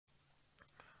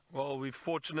Well, we're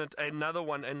fortunate. Another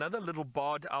one, another little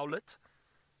barred owlet.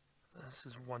 This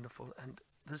is wonderful. And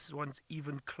this one's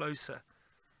even closer.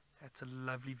 That's a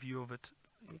lovely view of it.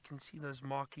 You can see those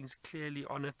markings clearly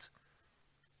on it.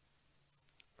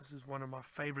 This is one of my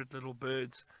favorite little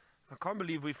birds. I can't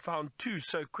believe we found two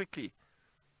so quickly.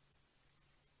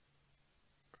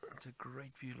 It's a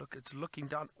great view. Look, it's looking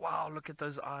down. Wow, look at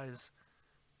those eyes.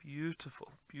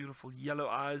 Beautiful, beautiful yellow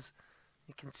eyes.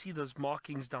 You can see those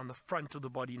markings down the front of the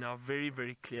body now very,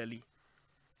 very clearly.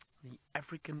 The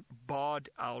African barred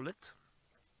owlet.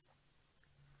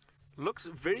 Looks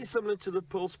very similar to the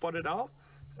pearl-spotted owl,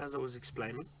 as I was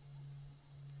explaining.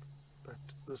 But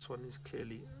this one is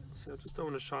clearly... See, I just don't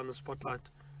want to shine the spotlight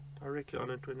directly on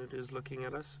it when it is looking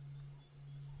at us.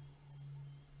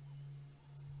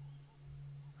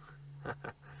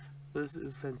 This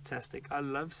is fantastic. I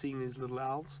love seeing these little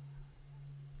owls.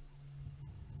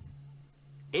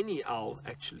 Any owl,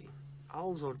 actually.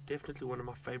 Owls are definitely one of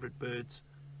my favorite birds.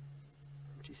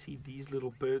 And you see these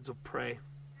little birds of prey.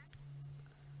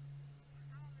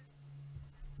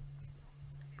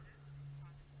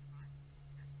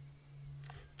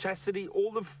 Chastity,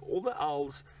 all the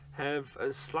owls have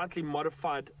slightly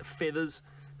modified feathers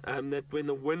that when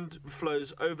the wind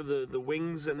flows over the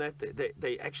wings and that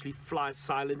they actually fly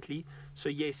silently. So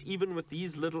yes, even with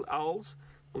these little owls,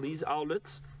 or these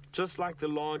owlets, just like the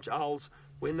large owls,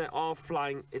 when they are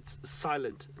flying, it's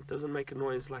silent. It doesn't make a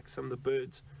noise like some of the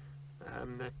birds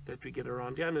that we get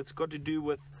around here. And it's got to do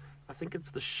with, I think it's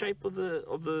the shape of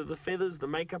the feathers, the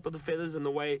makeup of the feathers, and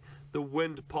the way the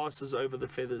wind passes over the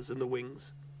feathers and the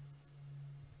wings.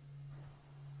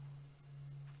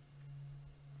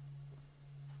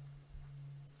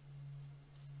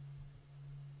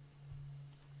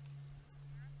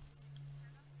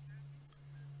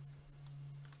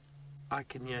 I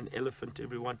can hear an elephant,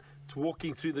 everyone. It's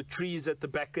walking through the trees at the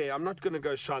back there. I'm not going to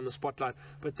go shine the spotlight,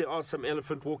 but there are some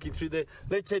elephant walking through there.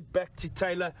 Let's head back to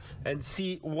Taylor and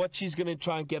see what she's going to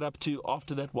try and get up to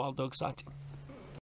after that wild dog sighting.